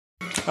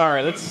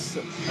Alright, let's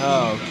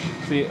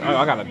see.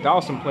 I got a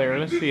Dawson player.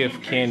 Let's see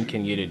if Ken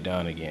can get it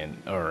done again.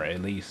 Or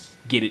at least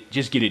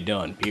just get it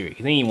done, period.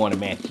 Cause he ain't won a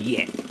match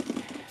yet.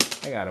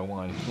 I gotta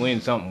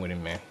win something with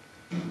him, man.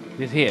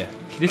 This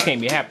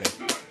can't be happening.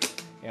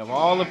 And of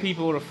all the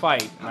people to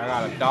fight, I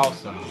got a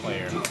Dawson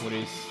player with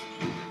his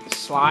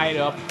slide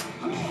up,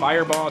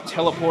 fireball,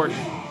 teleport,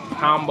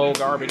 combo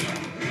garbage,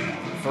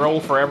 throw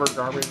forever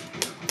garbage.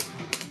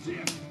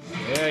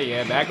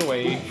 Yeah, back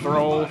away,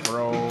 throw.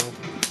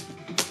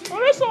 Oh,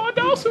 that's all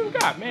Dawson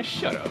got, man.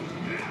 Shut up.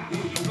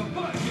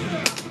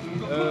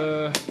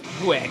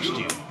 Who asked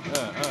you?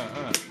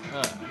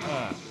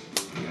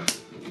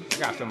 I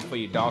got something for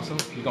you, Dawson.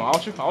 You gonna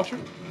ultra?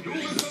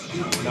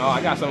 No,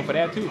 I got something for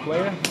that too,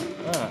 player.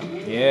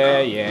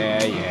 Yeah.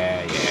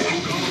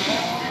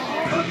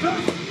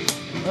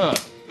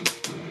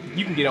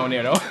 You can get on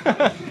there though.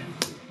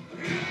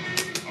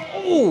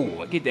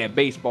 Oh, get that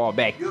baseball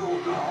back.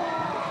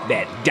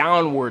 That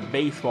downward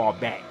baseball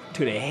back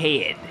to the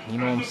head. You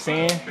know what I'm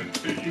saying?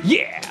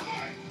 Yeah.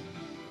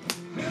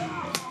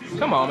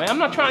 Come on, man. I'm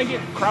not trying to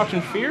get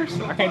crouching fierce.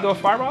 I can't do a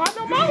fireball out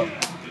no more.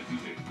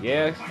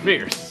 Yeah,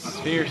 fierce.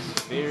 Yeah,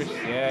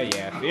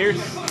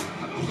 fierce.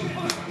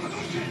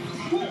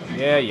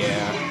 Yeah.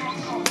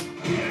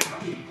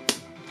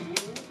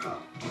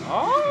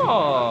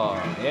 Oh,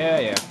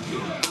 yeah.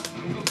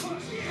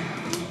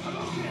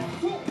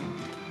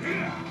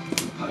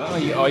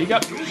 Oh, you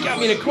got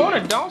me in the corner,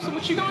 Dawson.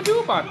 What you gonna do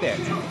about that?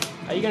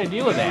 How you gonna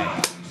deal with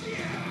that?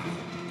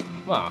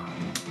 Well,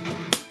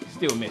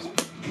 still miss.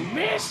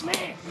 Miss,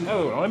 man.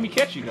 No, don't let me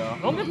catch you,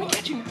 dog. Don't let me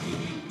catch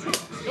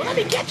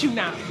you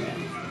now.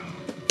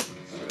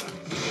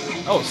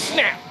 Oh,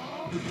 snap.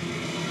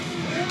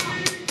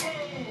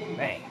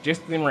 Dang,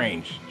 just in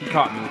range. He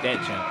caught me with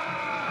that jump.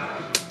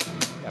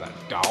 Got a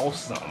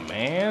Dawson,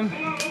 man.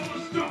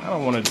 I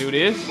don't want to do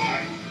this.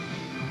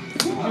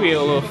 You hit a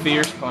little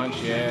fierce punch.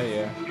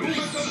 Yeah.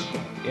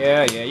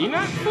 You're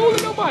not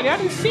fooling nobody. I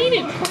didn't see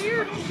it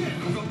clear.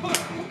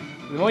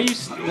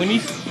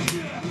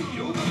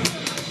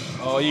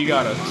 Oh, you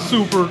got a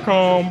super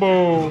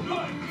combo.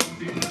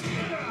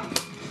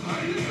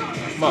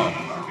 Come on,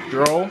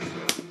 throw.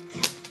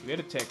 Get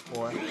a tech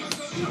for it.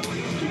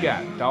 What you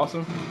got,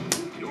 Dawson?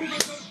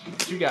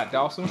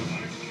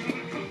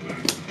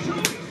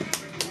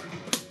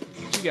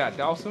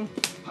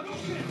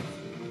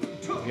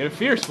 Get a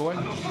fierce boy.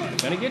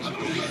 Gonna get you.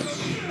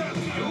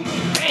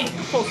 Dang,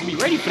 I'm supposed to be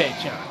ready for that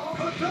jump.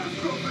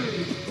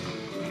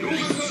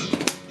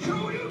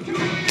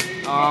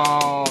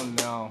 Oh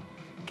no.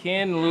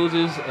 Ken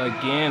loses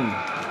again.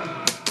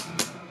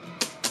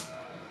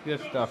 Good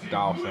stuff,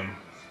 Dawson.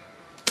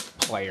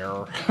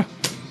 Player.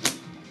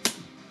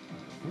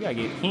 We gotta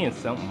get Ken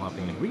something up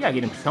in here. We gotta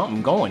get him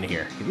something going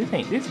here.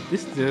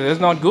 This is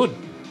not good.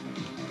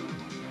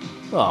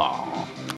 Oh.